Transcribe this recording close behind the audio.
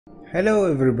Hello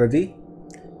everybody,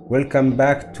 welcome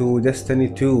back to Destiny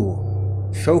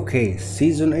 2 Showcase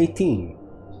Season 18.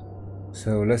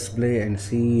 So let's play and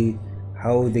see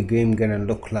how the game gonna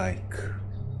look like.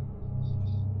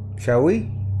 Shall we?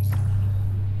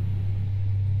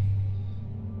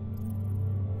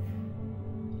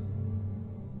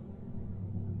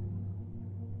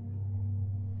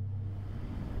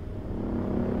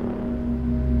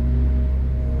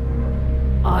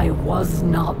 I was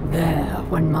not there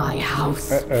when my house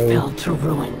fell to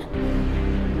ruin.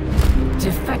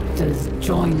 Defectors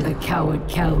joined the coward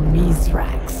Kel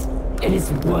Mizrax in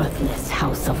his worthless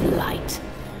House of Light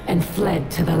and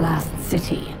fled to the last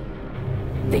city.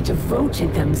 They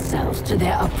devoted themselves to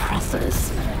their oppressors,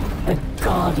 the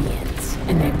Guardians,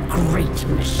 and their great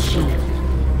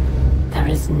machine. There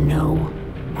is no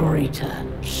greater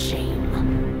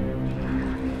shame.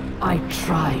 I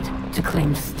tried to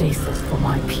claim stasis for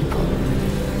my people,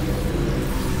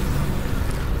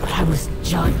 but I was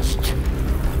judged,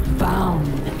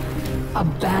 bound,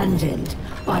 abandoned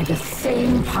by the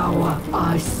same power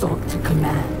I sought to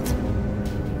command.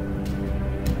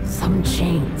 Some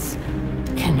chains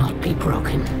cannot be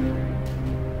broken.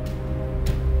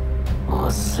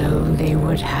 Or so they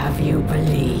would have you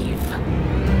believe.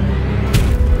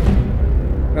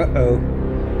 Uh-oh.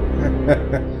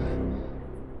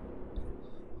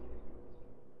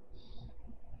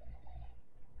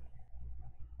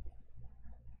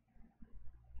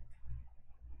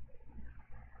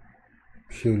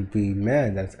 She'll be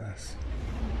mad at us.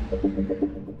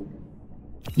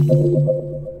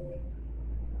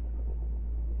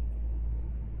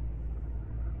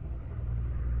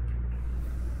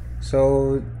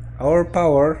 So our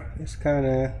power is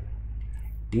kinda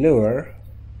lower.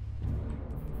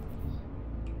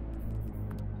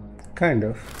 Kind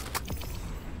of.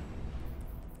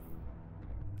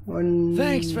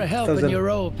 Thanks for helping 1000. your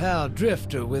old pal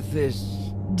Drifter with this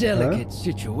delicate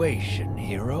situation,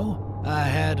 hero. I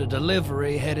had a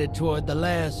delivery headed toward the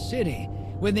last city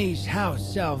when these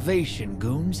House Salvation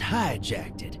goons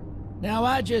hijacked it. Now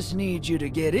I just need you to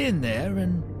get in there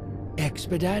and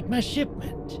expedite my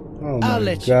shipment. Oh I'll my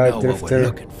let you God, know what Drifter. we're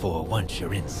looking for once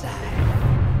you're inside.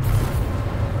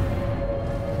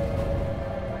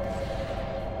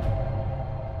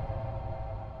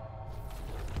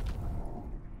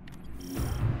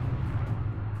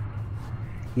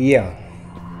 Yeah.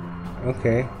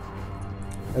 Okay.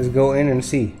 Let's go in and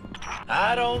see.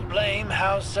 I don't blame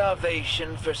House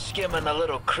Salvation for skimming a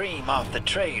little cream off the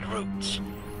trade routes.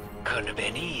 Couldn't have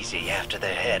been easy after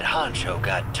their head honcho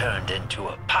got turned into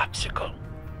a popsicle.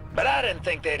 But I didn't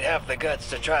think they'd have the guts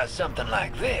to try something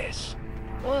like this.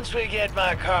 Once we get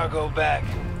my cargo back,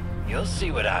 you'll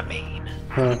see what I mean.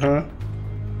 Uh-huh.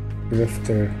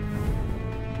 Drifter.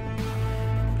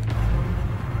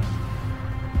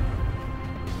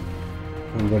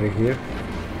 Nobody here?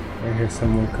 I hear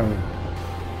someone coming.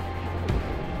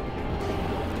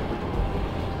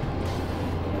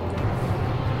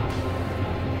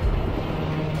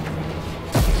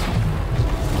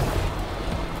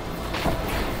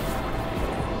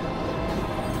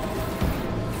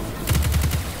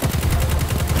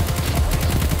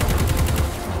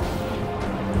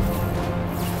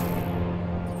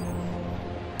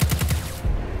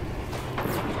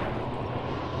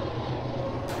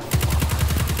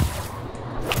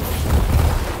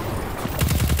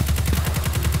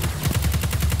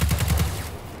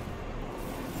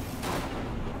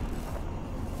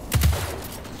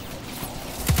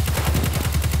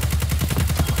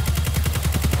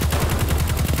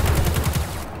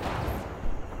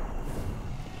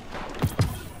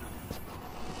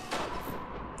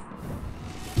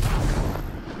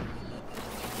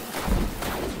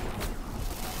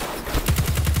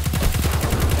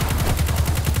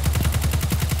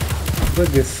 But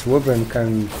this weapon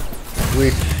can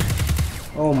reach.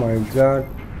 Oh my God!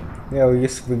 Yeah, we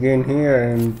just begin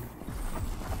here,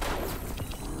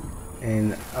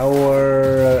 and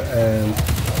our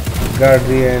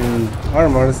guardian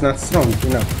armor is not strong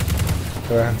enough,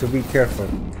 so I have to be careful.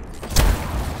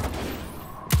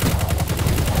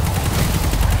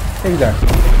 Take that.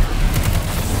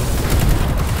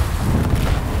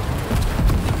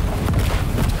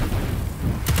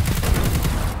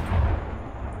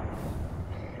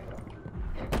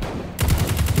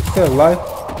 Still alive?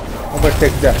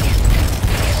 Overtake that.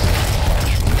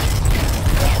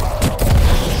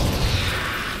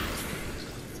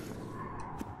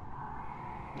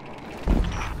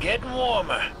 Getting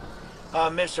warmer. Our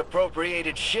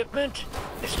misappropriated shipment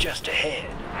is just ahead.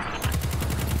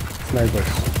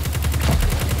 Snipers.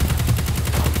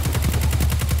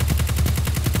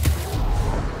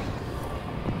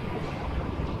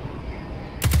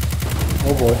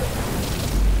 Oh boy.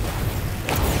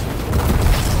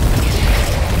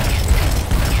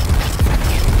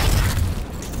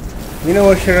 You know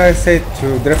what should I say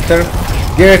to Drifter?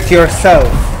 Get it yourself.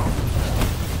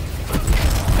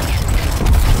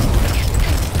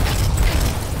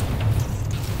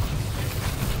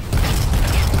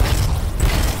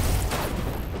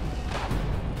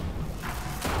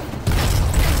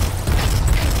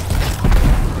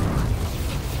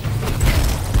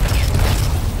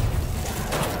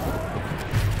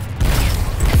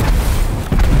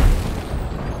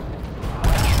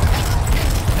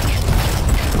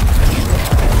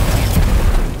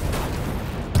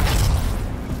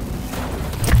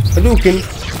 Hadouken!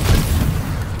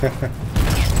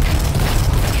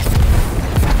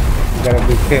 Gotta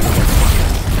be careful.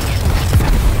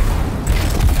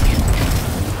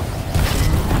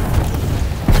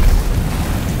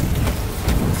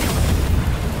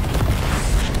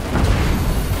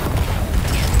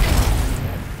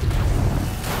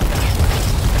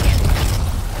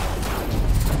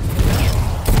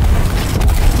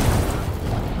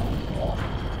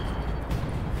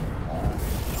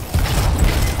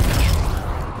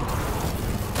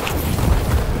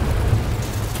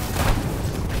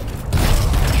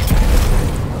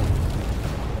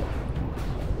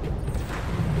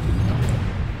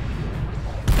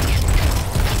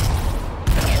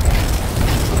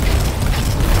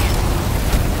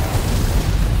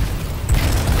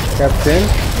 Captain,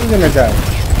 you're gonna die.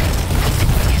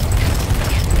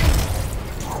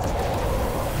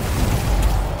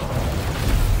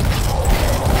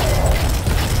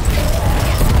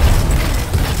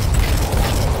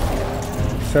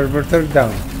 Servitor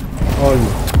down. All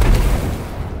you.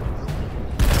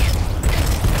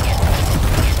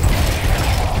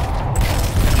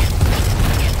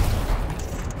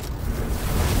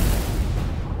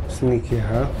 Sneaky,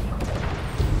 huh?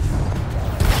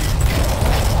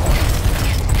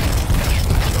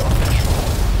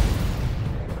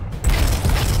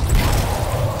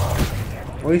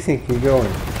 Where do you think you're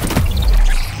going?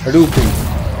 Hadouken.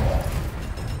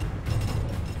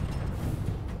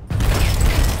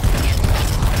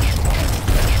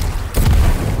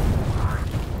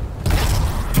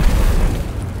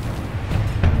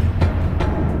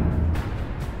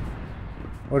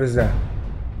 What is that?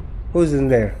 Who's in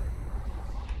there?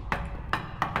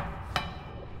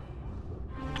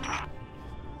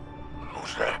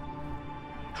 Who's that?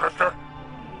 Drifter?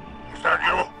 Is that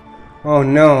you? Oh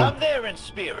no. I'm there in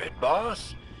spirit,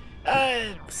 boss.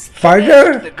 I Spider?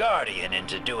 finessed the Guardian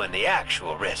into doing the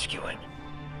actual rescuing.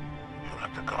 You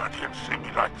let the Guardian see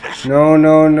me like this? No,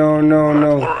 no, no, no,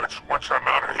 no. Words once I'm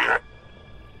out of here.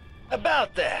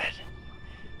 About that.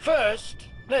 First,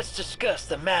 let's discuss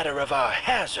the matter of our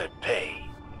hazard pay.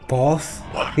 Boss?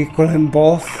 What? He call him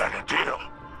boss? We had a deal.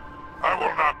 I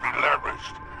will not be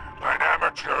leveraged by an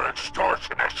amateur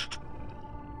extortionist.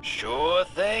 Sure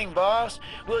thing, boss.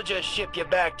 We'll just ship you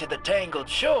back to the Tangled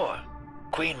Shore.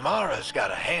 Queen Mara's got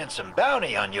a handsome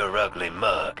bounty on your ugly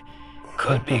mug.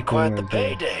 Could be quite the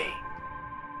payday.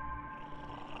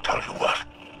 Tell you what.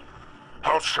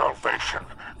 House Salvation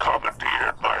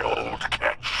commandeered my old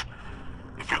catch.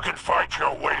 If you can fight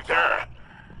your way there,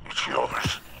 it's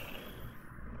yours.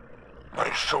 My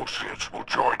associates will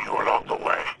join you along the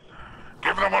way.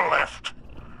 Give them a lift,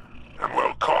 and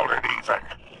we'll call it even.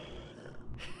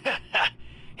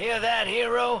 Hear that,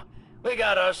 hero? We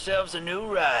got ourselves a new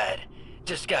ride.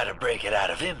 Just gotta break it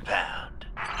out of impound.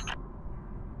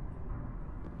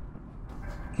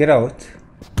 Get out.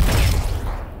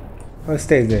 Or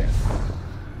stay there.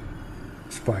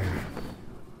 Spider.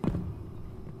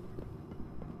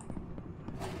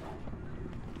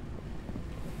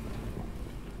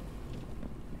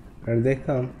 Here they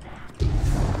come.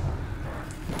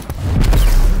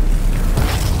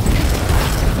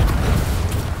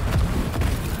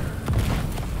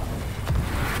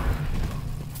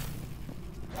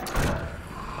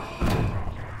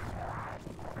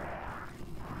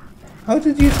 How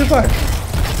did you survive?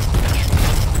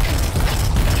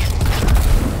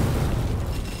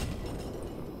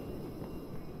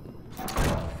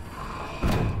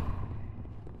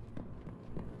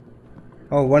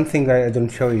 Oh, one thing I don't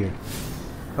show you.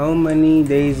 How many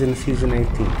days in season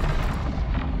 18?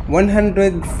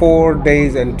 104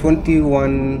 days and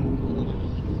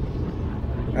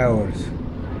 21 hours.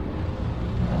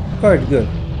 Quite good.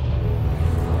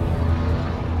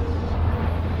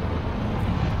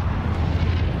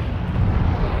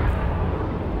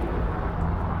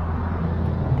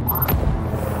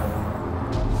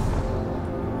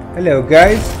 Hello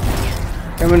guys,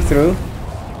 coming through.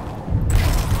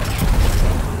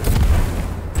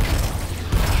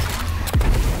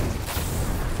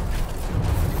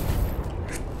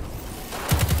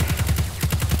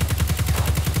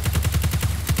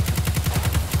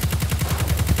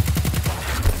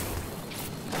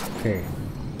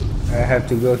 have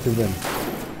to go to them.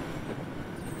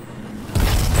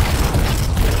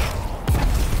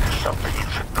 Something you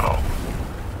should know.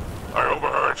 I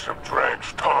overheard some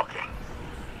dregs talking.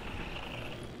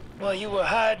 While you were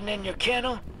hiding in your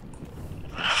kennel?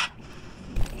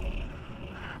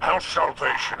 House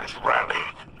Salvation is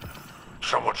rallying.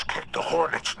 Someone's kicked the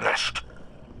hornet's nest.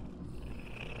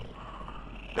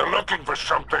 They're looking for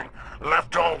something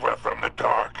left over from the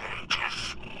Dark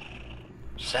Ages.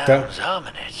 Sounds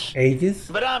ominous. Ages?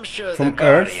 But I'm sure From the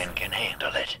Guardian Earth? can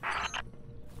handle it.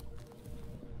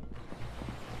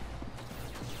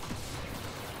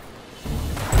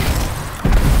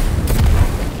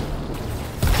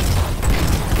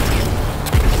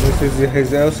 This is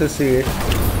his associate.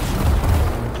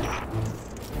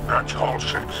 That's Hall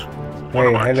 6. One Hey,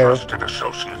 of my hello. trusted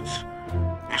associates.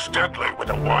 He's deadly with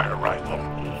a wire rifle.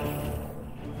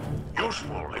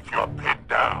 Useful if you're pinned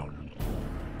down.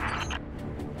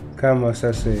 Come,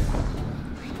 associate.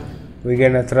 We're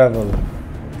gonna travel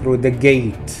through the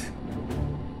gate.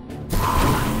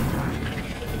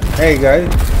 Hey, guys.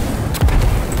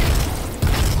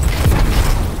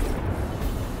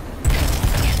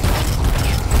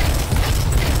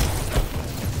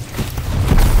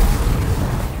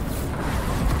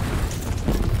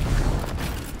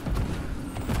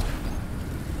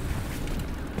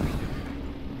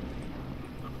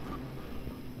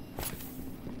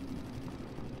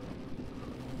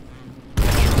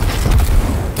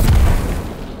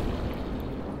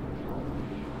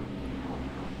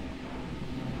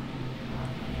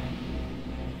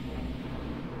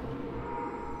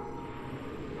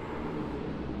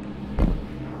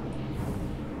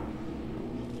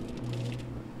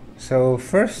 So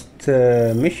first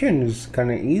mission is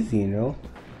kind of easy, you know.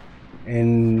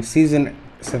 In season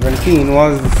 17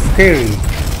 was scary.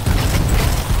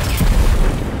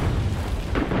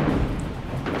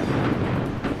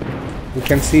 You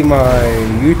can see my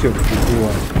YouTube if you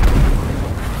want.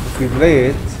 If you play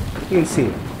it, you'll see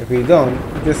it. If you don't,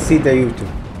 just see the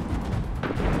YouTube.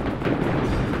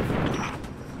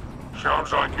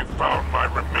 Sounds like you found my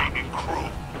remaining crew.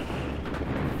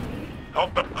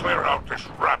 Help them clear out this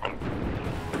rabble.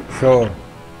 Sure.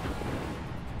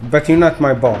 But you're not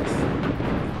my boss.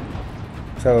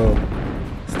 So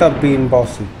stop being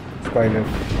bossy, Spider.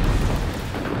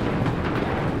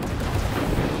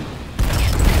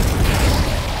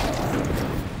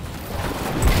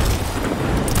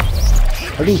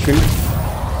 Hadouken.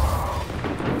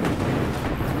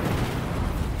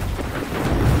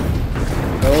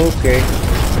 Okay.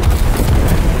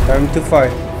 Time to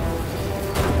fight.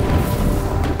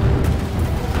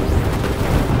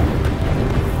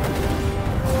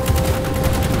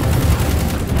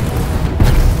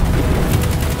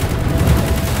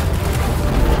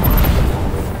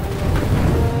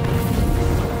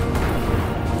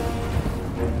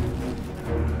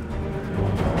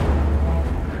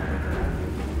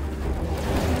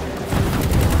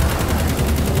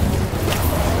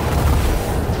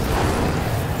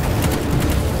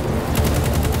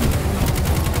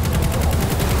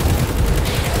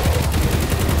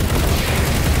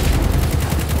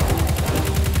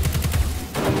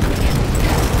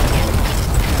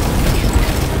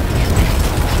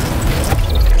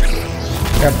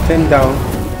 Captain down.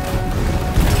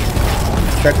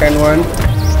 Second one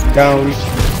down.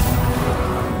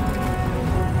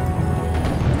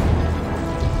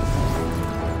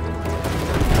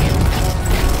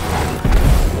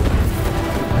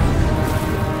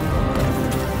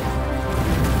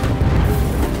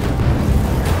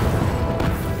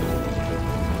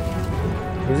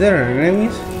 Is there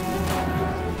enemies?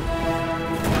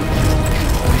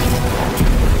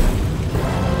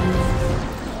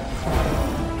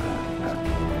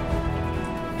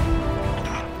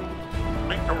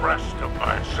 Meet the rest of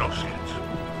my associates.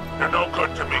 They're no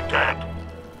good to me dead.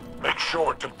 Make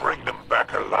sure to bring them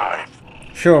back alive.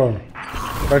 Sure,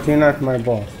 but you're not my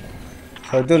boss.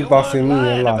 So don't boss me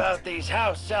lying a lot. about these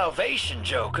House Salvation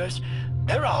jokers.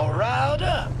 They're all riled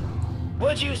up.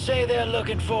 What'd you say they're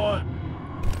looking for?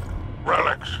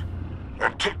 Relics.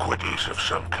 Antiquities of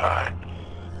some kind.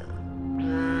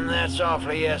 That's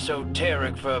awfully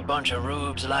esoteric for a bunch of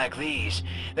rubes like these.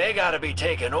 They gotta be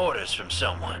taking orders from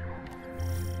someone.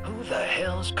 Who the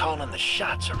hell's calling the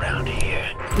shots around here?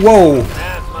 Whoa!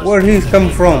 That must Where be he's the come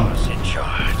big from? boss in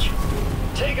charge.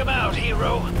 Take him out,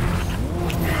 hero.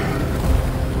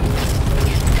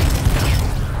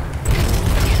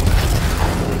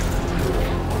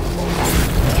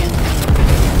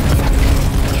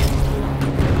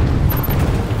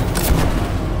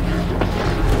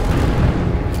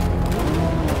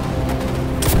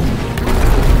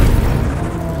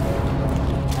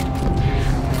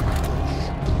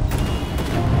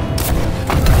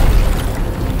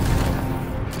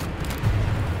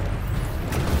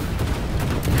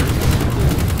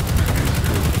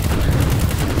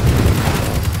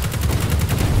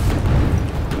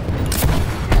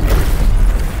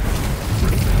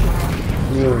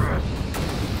 new.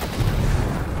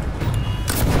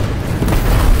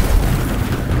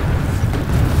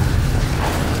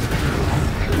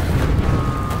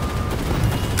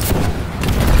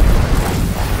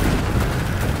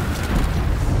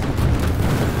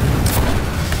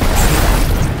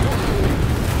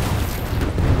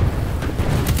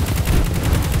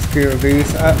 Scale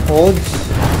these odds.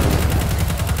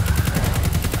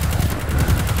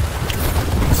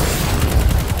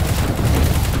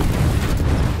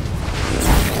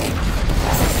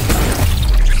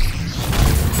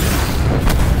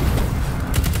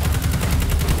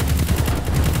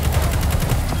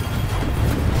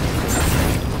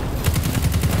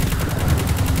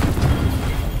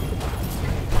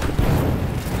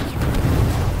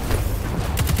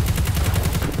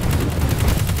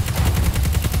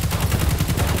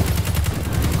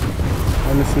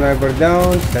 One sniper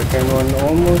down, second one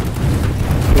almost.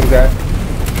 Do that.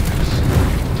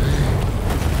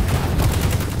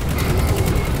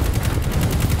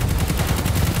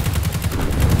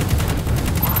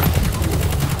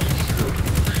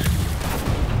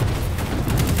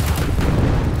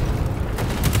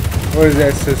 Where's the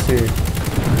associate?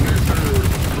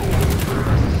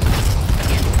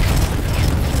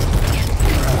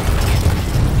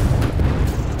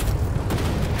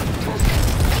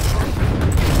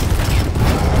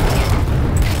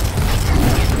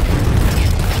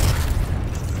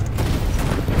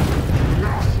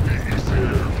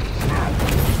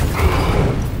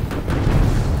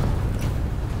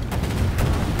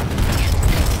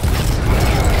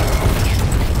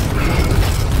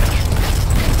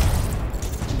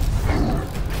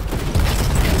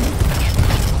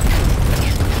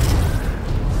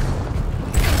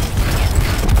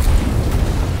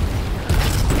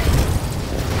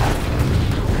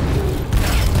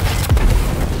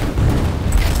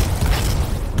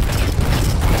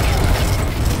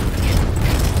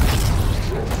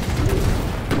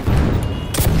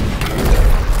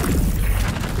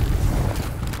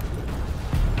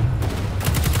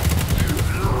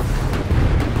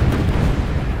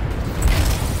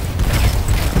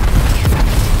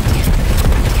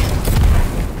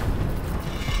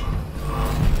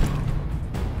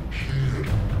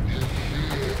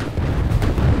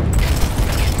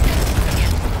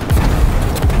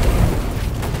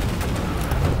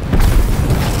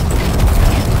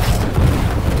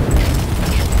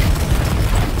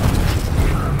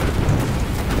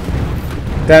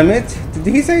 Damn it!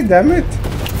 Did he say damn it?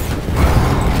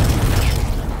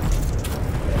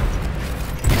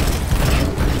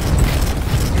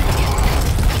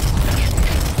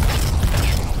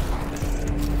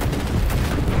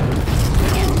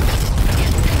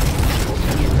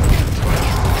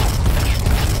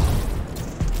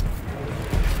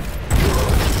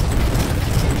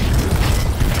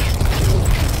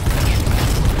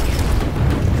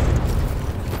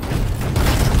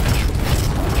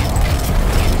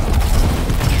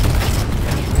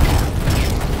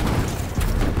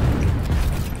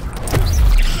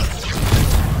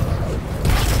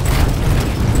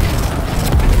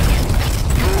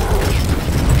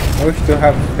 I wish to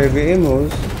have heavy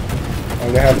ammos.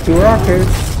 Only have 2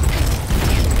 rockets.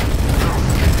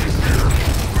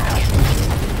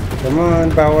 Come on,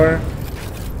 power.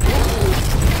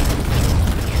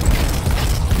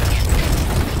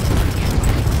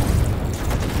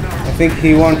 I think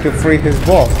he wants to free his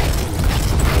boss.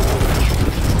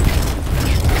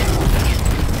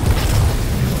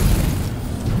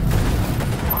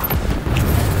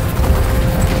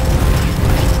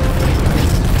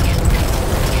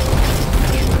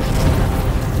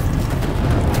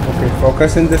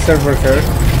 Focus in the servitor.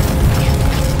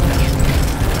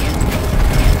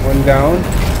 One down.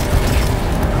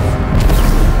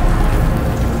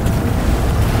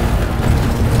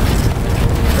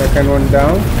 Second one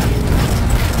down.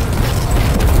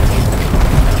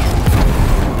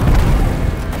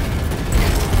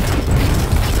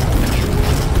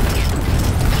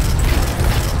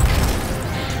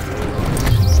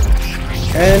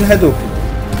 And Hadouken.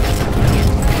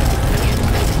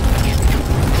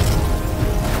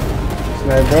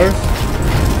 Snipers.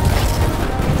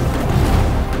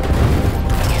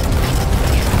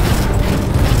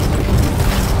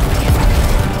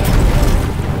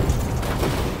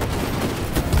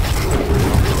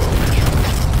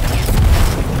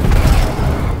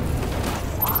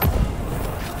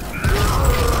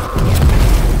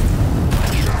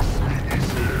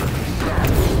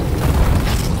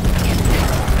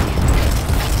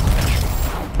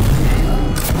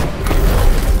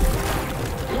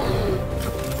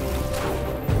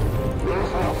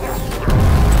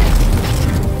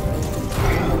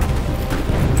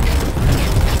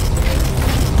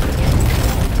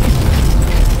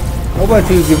 about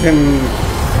you give him...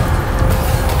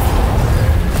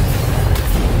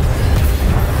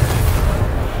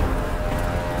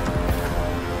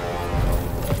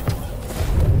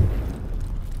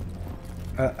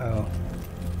 Uh-oh.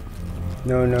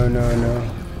 No, no, no,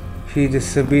 no. She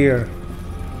disappeared.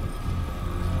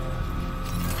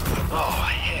 Oh,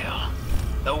 hell.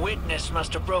 The witness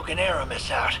must have broken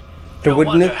Aramis out. The No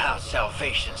witness? wonder how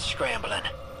Salvation's scrambling.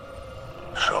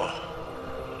 So,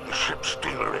 the ship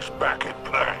stealer is back in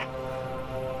play.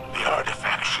 The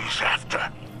artifact she's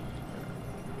after.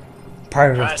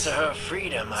 Pirate. Price of her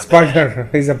freedom, I bet. Spider,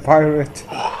 he's a pirate.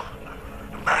 Oh,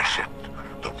 imagine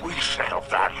the resale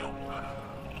value.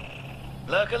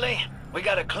 Luckily, we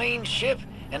got a clean ship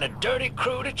and a dirty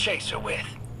crew to chase her with.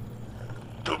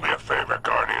 Do me a favor,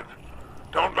 Guardian.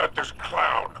 Don't let this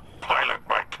clown pilot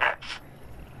my catch.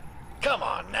 Come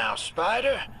on now,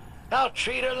 Spider. I'll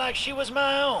treat her like she was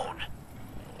my own.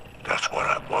 That's what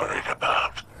I'm worried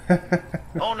about.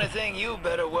 Only thing you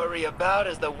better worry about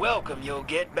is the welcome you'll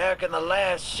get back in the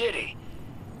last city.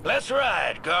 Let's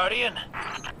ride, Guardian.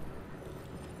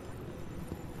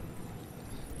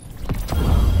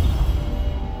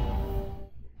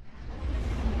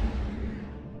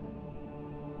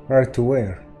 Right to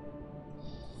where?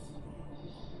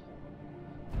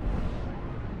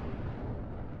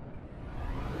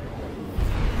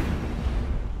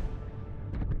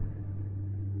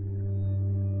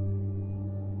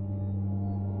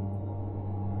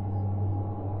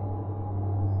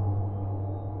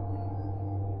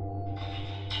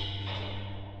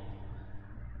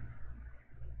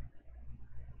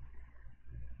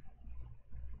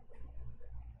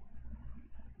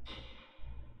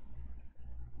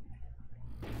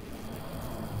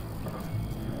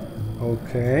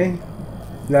 Okay,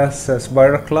 that's a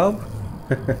Spider Club.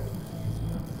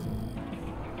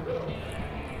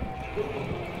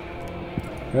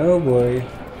 Oh boy.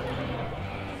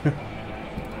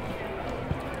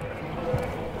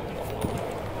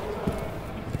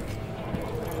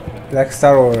 Like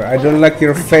Star Wars, I don't like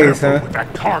your face, huh? With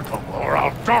that cargo, or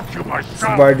I'll dock you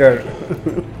myself. Spider.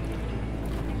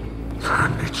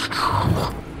 And it's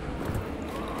true.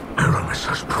 Aramis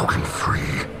has broken free.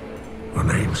 Her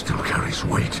name still carries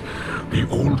weight. The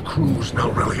old crews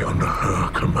now rally under her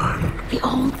command. The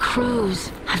old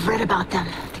crews. I've read about them.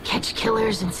 The catch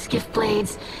killers and skiff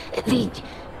blades.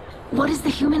 What is the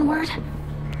human word?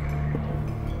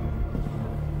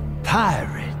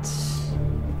 Pirates.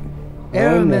 Oh,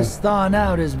 Aramis thawing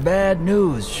out is bad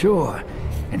news, sure.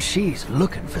 And she's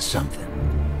looking for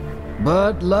something.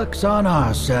 But luck's on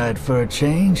our side for a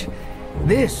change.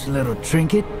 This little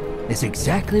trinket is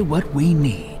exactly what we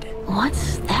need.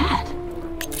 What's that?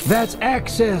 That's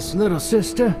access, little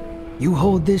sister. You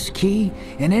hold this key,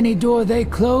 and any door they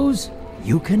close,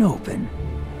 you can open.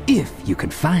 If you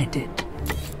can find it.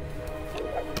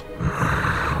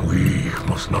 We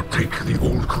must not take the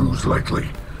old crews lightly.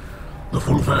 The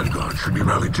full vanguard should be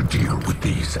rallied to deal with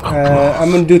these outlaws.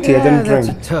 I'm on duty, I don't That's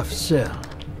drink. a tough sell.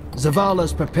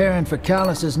 Zavala's preparing for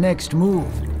Callus's next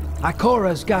move.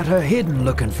 Ikora's got her hidden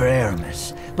looking for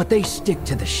Aramis, but they stick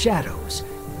to the shadows.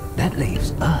 That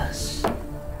leaves us.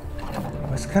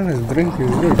 What kind of drink is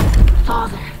this?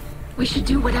 Father, we should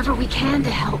do whatever we can to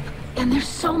help. And there's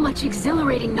so much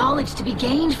exhilarating knowledge to be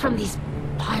gained from these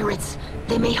pirates.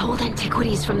 They may hold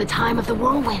antiquities from the time of the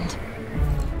whirlwind.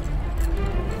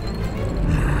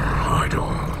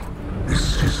 Idol,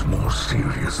 this is more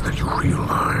serious than you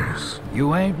realize.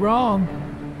 You ain't wrong.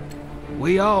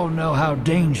 We all know how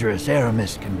dangerous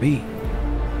Aramis can be.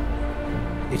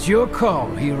 It's your call,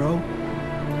 hero.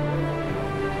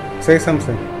 Say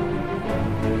something.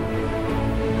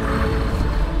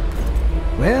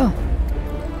 Well,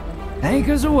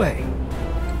 anchors away.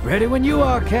 Ready when you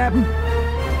are, Captain.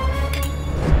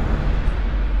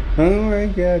 Oh my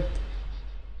god.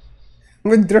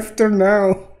 With Drifter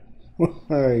now.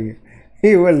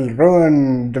 He will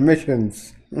ruin the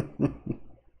missions.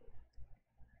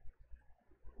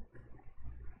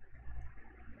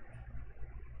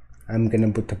 I'm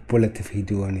gonna put a bullet if he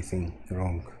do anything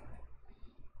wrong.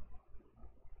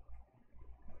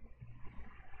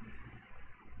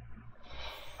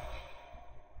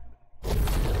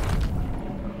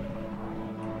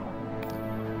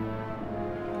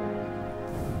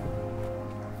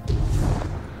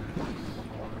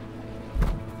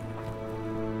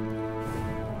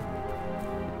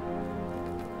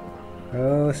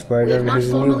 Oh, Spider, We have not this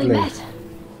is a new formally place. met.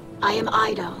 I am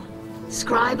Ido,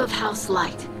 scribe of House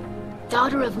Light,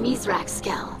 daughter of Mizrak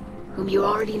Skell, whom you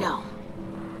already know.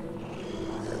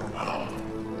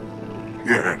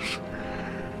 Yes.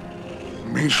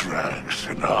 Mizrax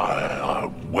and I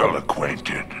are well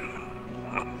acquainted.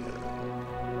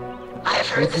 I've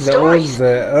heard This the is the old stories.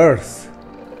 Earth.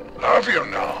 Have you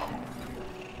now?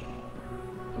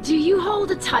 Do you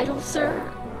hold a title, sir?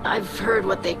 I've heard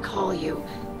what they call you.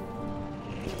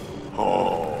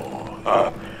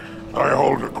 I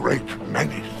hold a great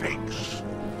many things.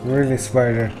 Really,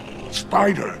 Spider?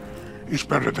 Spider is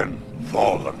better than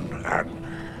Fallen, and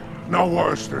no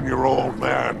worse than your old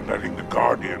man letting the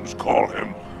Guardians call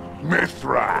him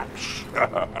Mithrax.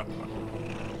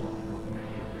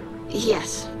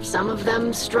 Yes, some of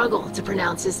them struggle to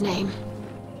pronounce his name.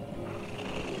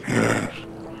 Yes.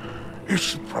 It's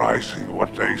surprising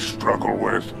what they struggle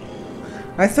with.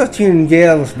 I thought you in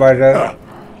jail, Spider,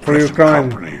 for your Present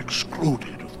crime. company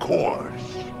excluded, of course.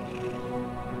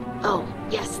 Oh,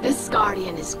 yes, this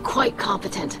Guardian is quite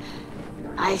competent.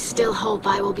 I still hope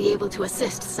I will be able to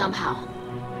assist somehow.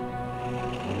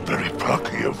 Very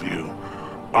plucky of you,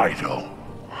 Ido.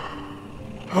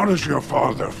 How does your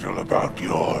father feel about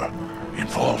your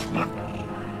involvement?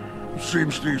 It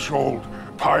seems these old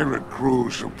pirate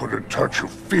crews have put a touch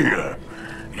of fear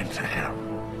into him.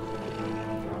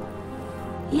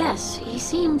 Yes, he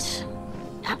seemed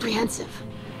apprehensive.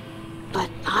 But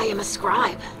I am a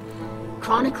scribe.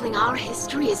 Chronicling our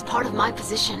history is part of my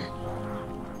position.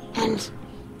 And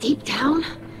deep down,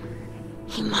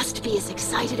 he must be as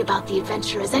excited about the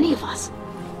adventure as any of us.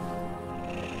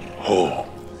 Oh,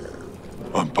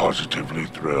 I'm positively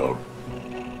thrilled.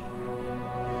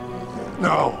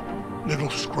 Now, little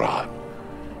scribe,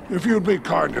 if you'd be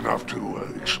kind enough to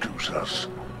excuse us.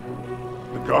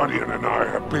 The Guardian and I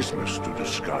have business to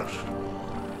discuss.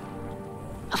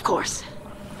 Of course.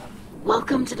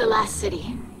 Welcome to the last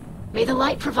city. May the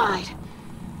light provide.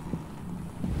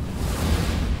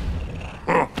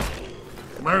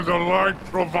 May the light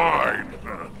provide.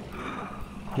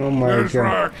 Oh my god.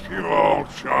 Mithrax, you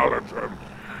old charlatan.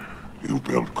 You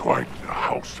built quite a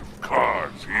house of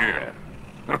cards here.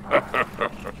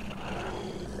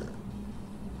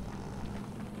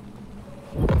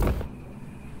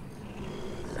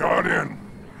 Guardian,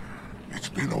 it's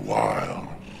been a while.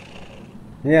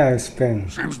 Yeah, it's been.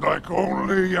 Seems like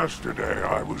only yesterday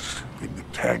I was in the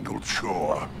Tangled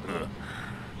Shore,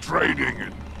 trading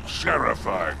in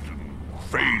Seraphite and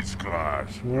Phase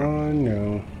Glass. Oh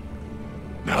no.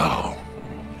 Now,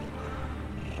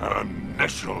 I'm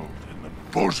nestled in the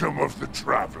bosom of the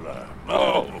Traveler.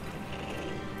 Oh!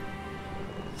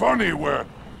 Funny where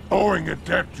owing a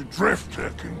debt to Drifter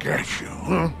can get you,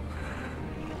 huh?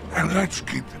 And let's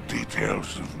keep the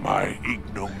details of my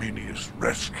ignominious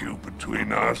rescue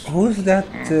between us. Who's that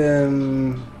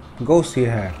ghost you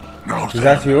have? No, Is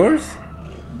that yours?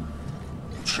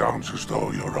 It sounds as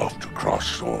though you're off to cross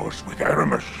swords with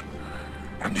Aramis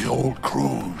and the old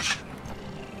crews.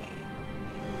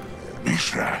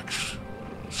 Mithrax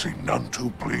seemed none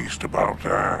too pleased about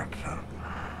that.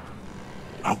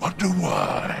 I wonder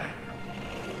why.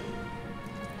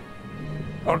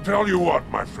 I'll tell you what,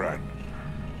 my friend.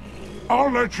 I'll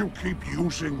let you keep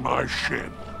using my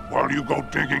ship while you go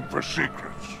digging for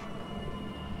secrets.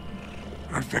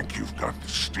 I think you've got the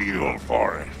steel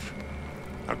for it.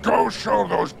 Now go show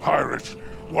those pirates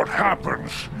what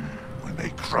happens when they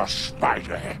cross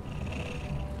Spider.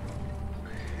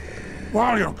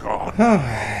 While you're gone,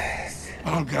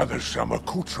 I'll gather some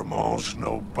accoutrements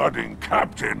no budding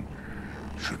captain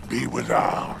should be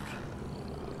without.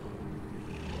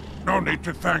 No need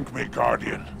to thank me,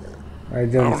 Guardian. I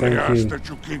don't Only thank ask you. that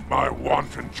you keep my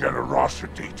wanton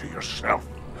generosity to yourself.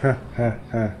 Ha ha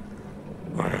ha.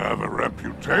 I have a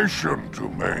reputation to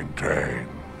maintain.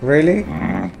 Really?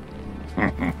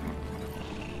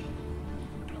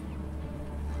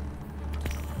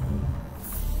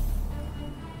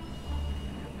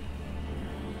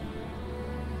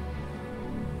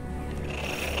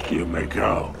 You may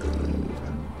go.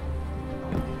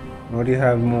 Or do you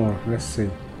have more? Let's see.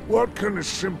 What can a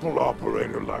simple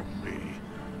operator like me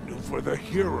do for the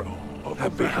hero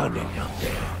of the hunting out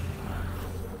there?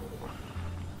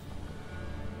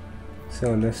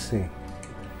 So let's see.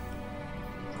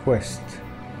 Quest.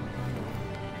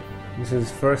 This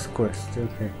is first quest,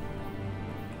 okay.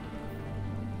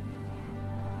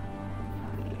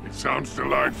 It sounds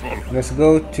delightful. Let's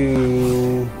go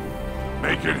to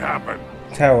Make it happen.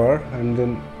 tower and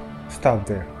then stop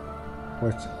there.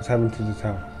 What's happened to the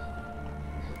tower?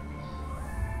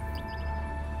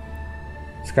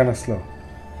 It's kinda slow.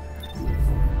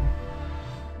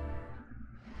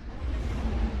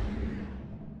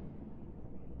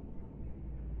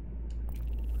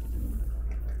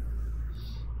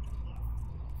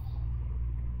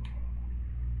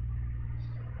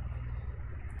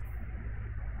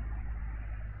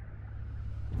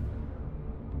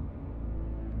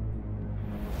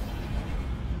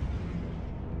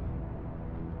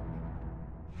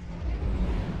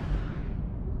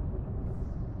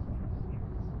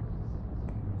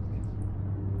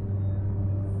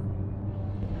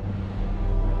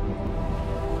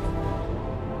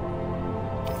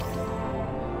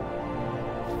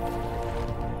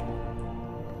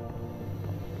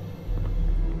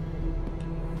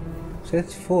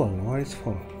 That's 4. Why is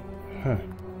 4? Huh.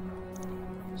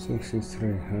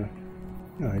 63, huh?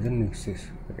 No, it didn't exist.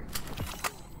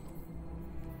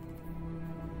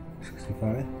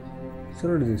 65? It's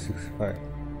already 65.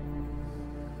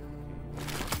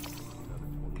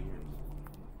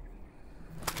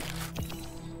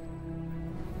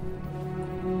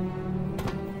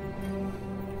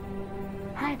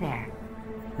 Hi there.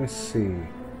 Let's see.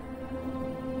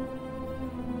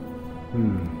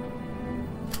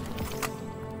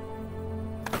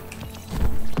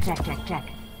 Check.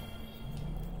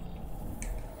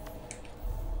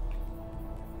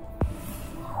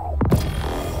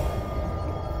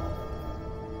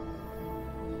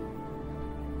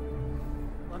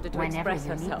 Wanted to express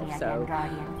herself, so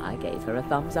I gave her a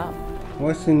thumbs up.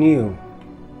 What's the new?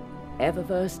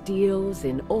 Eververse deals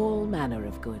in all manner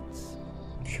of goods.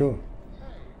 Sure.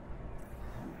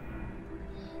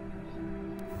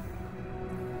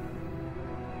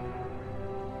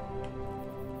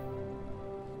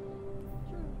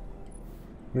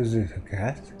 Is it a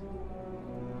cat?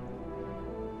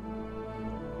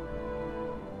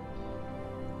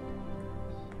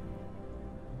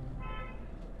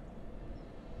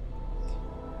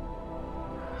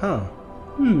 Huh.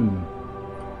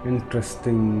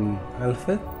 Interesting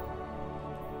outfit.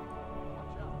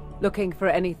 Looking for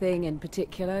anything in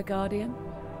particular, Guardian?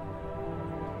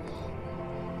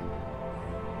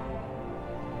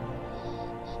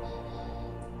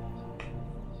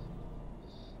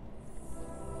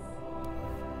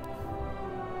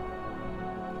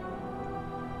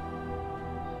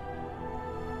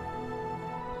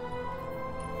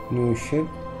 New ship.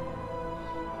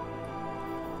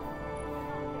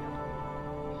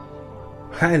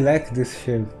 I like this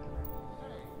ship.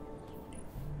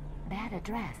 Bad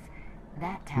address.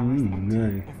 That tower's empty,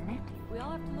 nice. isn't it? We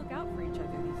all have to look out for each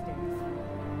other these days.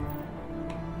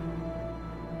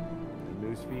 The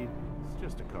newsfeed is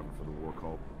just a cover for the war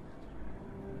cult.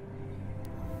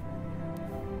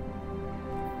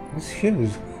 This ship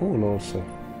is cool also.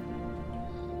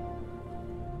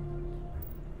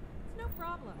 No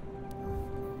problem.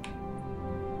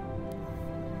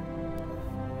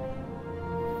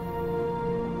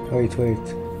 Wait.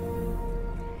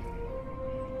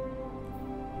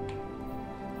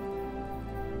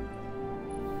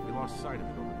 We lost sight of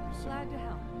it over the Glad to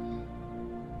help.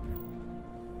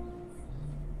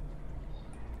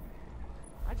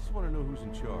 I just want to know who's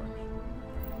in charge.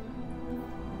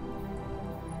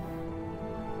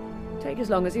 Take as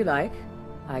long as you like.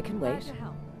 I can wait. Glad to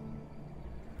help.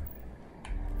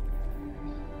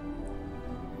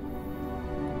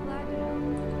 Glad to help.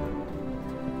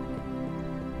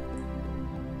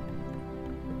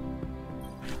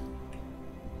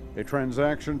 A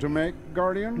transaction to make,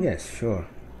 Guardian? Yes, sure.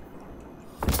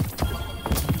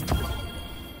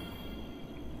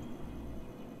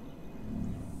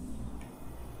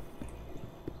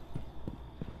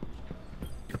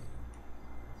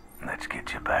 Let's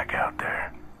get you back out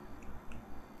there.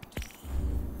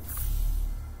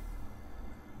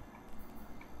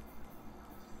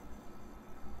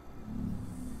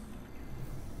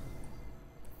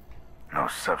 No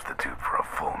substitute for a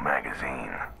full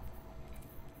magazine.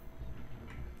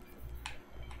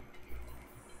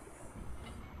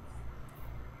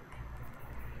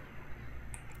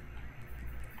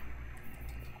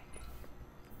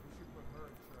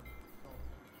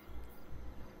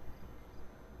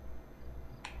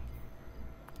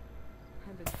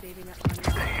 I've been saving up money.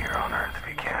 Stay here on Earth if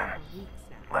you can. For weeks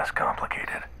now. Less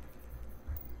complicated.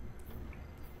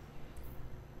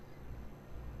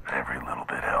 Every little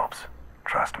bit helps.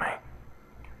 Trust me.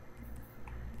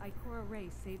 Ikora Ray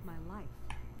saved my life.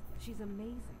 She's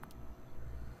amazing.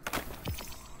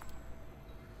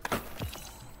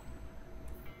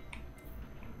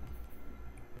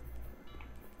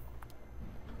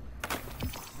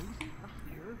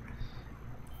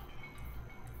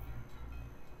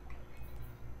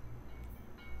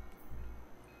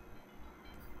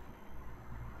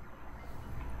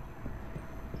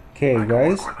 Okay, I can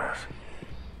guys. work with this.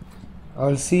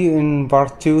 I'll see you in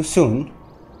part 2 soon.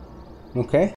 Okay?